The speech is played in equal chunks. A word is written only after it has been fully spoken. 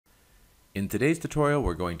In today's tutorial,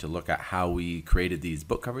 we're going to look at how we created these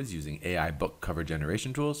book covers using AI book cover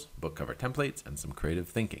generation tools, book cover templates, and some creative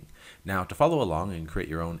thinking. Now, to follow along and create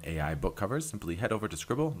your own AI book covers, simply head over to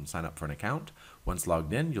Scribble and sign up for an account. Once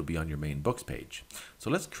logged in, you'll be on your main books page. So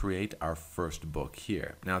let's create our first book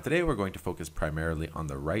here. Now, today we're going to focus primarily on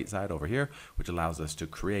the right side over here, which allows us to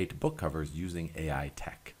create book covers using AI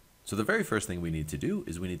tech. So the very first thing we need to do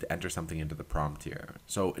is we need to enter something into the prompt here.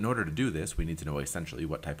 So in order to do this, we need to know essentially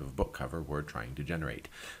what type of book cover we're trying to generate.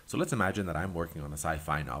 So let's imagine that I'm working on a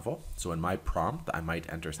sci-fi novel. So in my prompt, I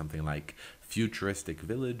might enter something like futuristic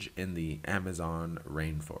village in the Amazon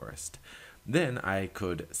rainforest. Then I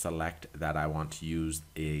could select that I want to use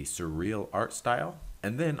a surreal art style.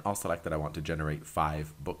 And then I'll select that I want to generate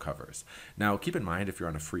 5 book covers. Now, keep in mind, if you're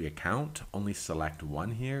on a free account, only select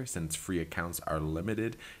one here, since free accounts are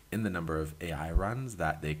limited in the number of AI runs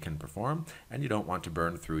that they can perform, and you don't want to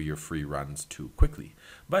burn through your free runs too quickly.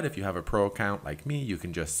 But if you have a pro account like me, you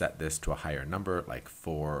can just set this to a higher number, like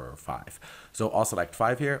 4 or 5. So I'll select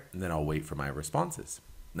 5 here, and then I'll wait for my responses.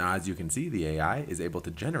 Now, as you can see, the AI is able to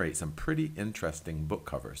generate some pretty interesting book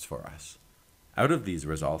covers for us. Out of these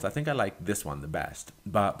results, I think I like this one the best.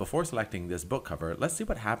 But before selecting this book cover, let's see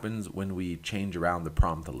what happens when we change around the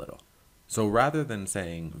prompt a little. So rather than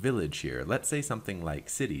saying village here, let's say something like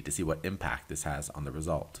city to see what impact this has on the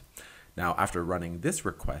result. Now, after running this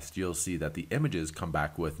request, you'll see that the images come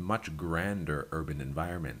back with much grander urban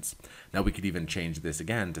environments. Now, we could even change this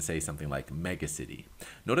again to say something like megacity.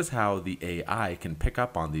 Notice how the AI can pick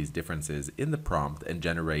up on these differences in the prompt and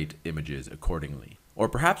generate images accordingly. Or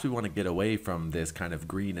perhaps we want to get away from this kind of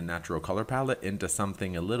green and natural color palette into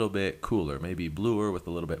something a little bit cooler, maybe bluer with a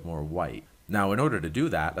little bit more white. Now, in order to do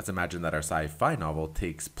that, let's imagine that our sci-fi novel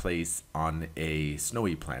takes place on a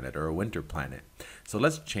snowy planet or a winter planet. So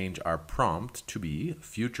let's change our prompt to be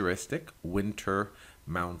futuristic winter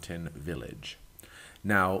mountain village.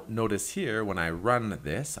 Now, notice here, when I run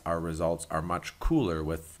this, our results are much cooler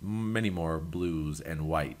with many more blues and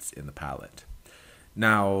whites in the palette.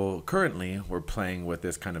 Now, currently, we're playing with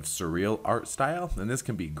this kind of surreal art style, and this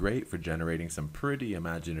can be great for generating some pretty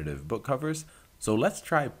imaginative book covers. So let's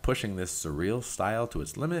try pushing this surreal style to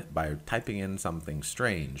its limit by typing in something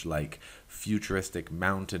strange, like futuristic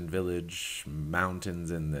mountain village, mountains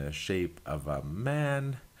in the shape of a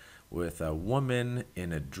man, with a woman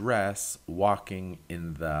in a dress walking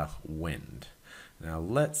in the wind. Now,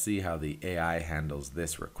 let's see how the AI handles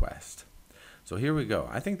this request. So here we go.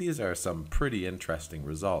 I think these are some pretty interesting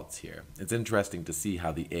results here. It's interesting to see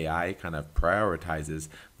how the AI kind of prioritizes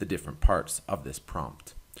the different parts of this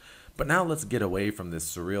prompt. But now let's get away from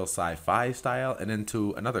this surreal sci-fi style and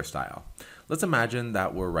into another style. Let's imagine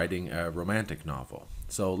that we're writing a romantic novel.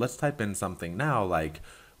 So let's type in something now like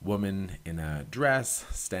woman in a dress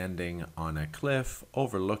standing on a cliff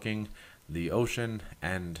overlooking the ocean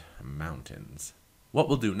and mountains. What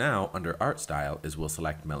we'll do now under art style is we'll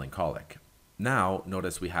select melancholic. Now,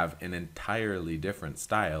 notice we have an entirely different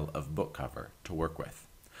style of book cover to work with.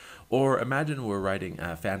 Or imagine we're writing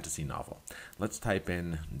a fantasy novel. Let's type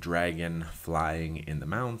in dragon flying in the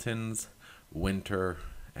mountains, winter,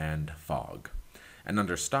 and fog. And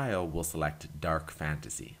under style, we'll select dark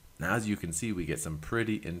fantasy. Now, as you can see, we get some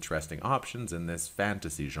pretty interesting options in this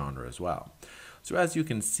fantasy genre as well. So as you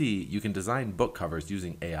can see, you can design book covers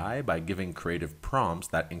using AI by giving creative prompts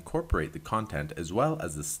that incorporate the content as well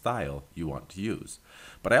as the style you want to use.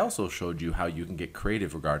 But I also showed you how you can get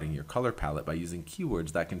creative regarding your color palette by using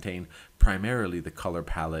keywords that contain primarily the color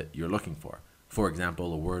palette you're looking for. For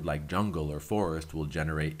example, a word like jungle or forest will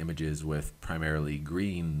generate images with primarily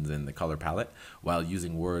greens in the color palette, while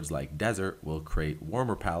using words like desert will create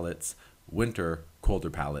warmer palettes, winter, colder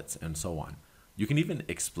palettes, and so on. You can even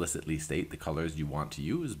explicitly state the colors you want to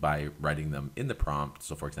use by writing them in the prompt.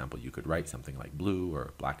 So for example, you could write something like blue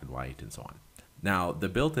or black and white and so on. Now, the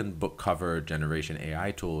built-in book cover generation AI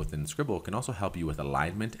tool within Scribble can also help you with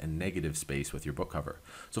alignment and negative space with your book cover.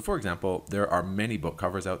 So for example, there are many book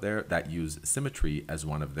covers out there that use symmetry as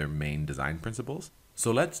one of their main design principles.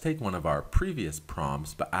 So let's take one of our previous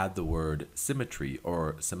prompts but add the word symmetry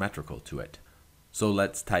or symmetrical to it. So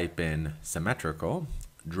let's type in symmetrical,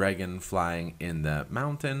 dragon flying in the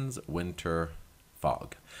mountains, winter,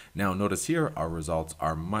 fog. Now notice here our results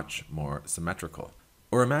are much more symmetrical.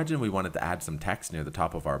 Or imagine we wanted to add some text near the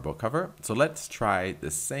top of our book cover. So let's try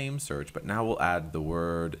the same search, but now we'll add the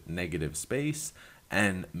word negative space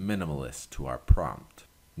and minimalist to our prompt.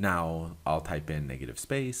 Now I'll type in negative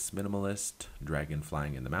space, minimalist, dragon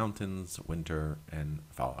flying in the mountains, winter, and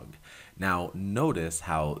fog. Now notice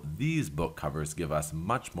how these book covers give us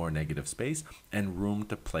much more negative space and room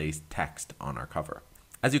to place text on our cover.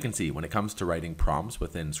 As you can see, when it comes to writing prompts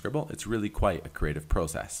within Scribble, it's really quite a creative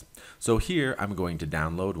process. So here I'm going to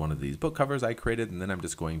download one of these book covers I created, and then I'm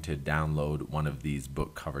just going to download one of these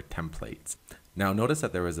book cover templates. Now notice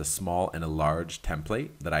that there is a small and a large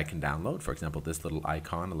template that I can download. For example, this little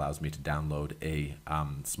icon allows me to download a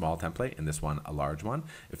small template and this one a large one.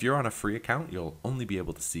 If you're on a free account, you'll only be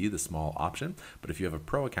able to see the small option, but if you have a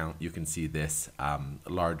pro account, you can see this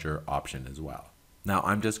larger option as well. Now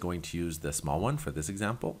I'm just going to use the small one for this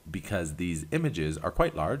example because these images are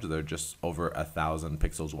quite large. They're just over 1,000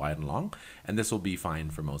 pixels wide and long, and this will be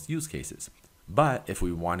fine for most use cases. But if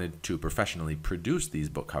we wanted to professionally produce these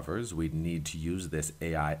book covers, we'd need to use this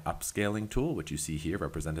AI upscaling tool, which you see here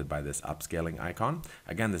represented by this upscaling icon.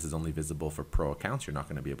 Again, this is only visible for pro accounts. You're not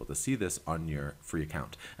going to be able to see this on your free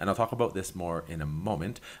account. And I'll talk about this more in a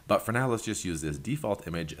moment. But for now, let's just use this default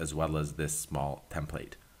image as well as this small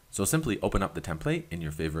template. So simply open up the template in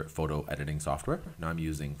your favorite photo editing software. Now I'm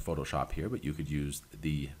using Photoshop here, but you could use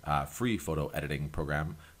the free photo editing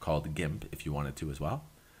program called GIMP if you wanted to as well.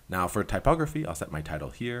 Now for typography, I'll set my title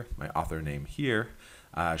here, my author name here,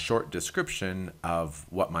 short description of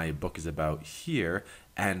what my book is about here,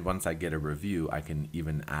 and once I get a review, I can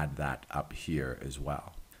even add that up here as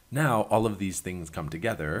well. Now, all of these things come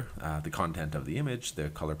together, the content of the image, the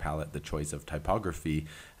color palette, the choice of typography,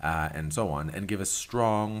 and so on, and give a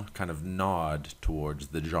strong kind of nod towards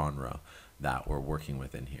the genre that we're working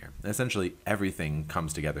with in here. And essentially, everything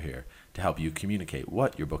comes together here to help you communicate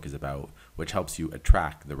what your book is about, which helps you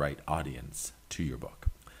attract the right audience to your book.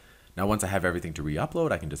 Now, once I have everything to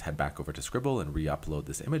re-upload, I can just head back over to Scribble and re-upload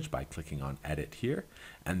this image by clicking on Edit here,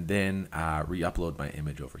 and then re-upload my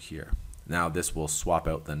image over here. Now, this will swap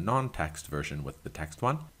out the non-text version with the text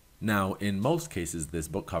one. Now, in most cases, this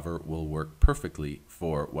book cover will work perfectly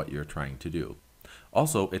for what you're trying to do.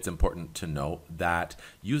 Also, it's important to note that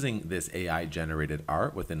using this AI-generated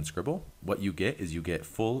art within Scribble, what you get is you get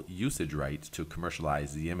full usage rights to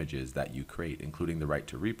commercialize the images that you create, including the right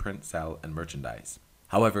to reprint, sell, and merchandise.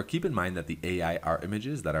 However, keep in mind that the AI art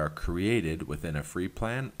images that are created within a free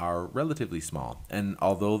plan are relatively small, and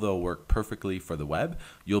although they'll work perfectly for the web,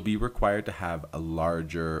 you'll be required to have a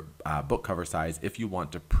larger book cover size if you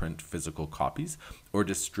want to print physical copies or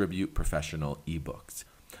distribute professional ebooks.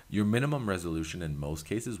 Your minimum resolution in most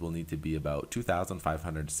cases will need to be about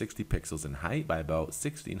 2,560 pixels in height by about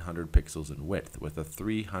 1,600 pixels in width with a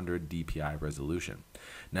 300 dpi resolution.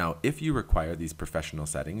 Now, if you require these professional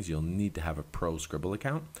settings, you'll need to have a Pro Scribble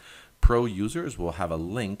account. Pro users will have a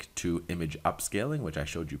link to image upscaling, which I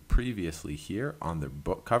showed you previously here on the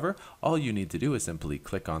book cover. All you need to do is simply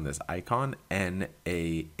click on this icon and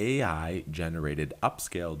a AI generated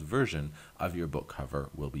upscaled version of your book cover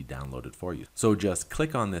will be downloaded for you. So just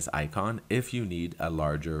click on this icon if you need a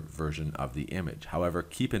larger version of the image. However,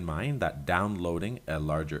 keep in mind that downloading a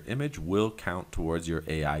larger image will count towards your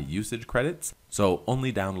AI usage credits. So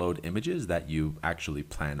only download images that you actually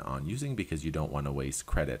plan on using because you don't want to waste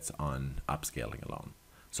credits on upscaling alone.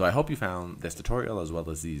 So I hope you found this tutorial as well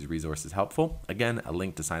as these resources helpful. Again, a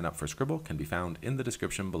link to sign up for Scribble can be found in the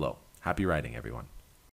description below. Happy writing, everyone.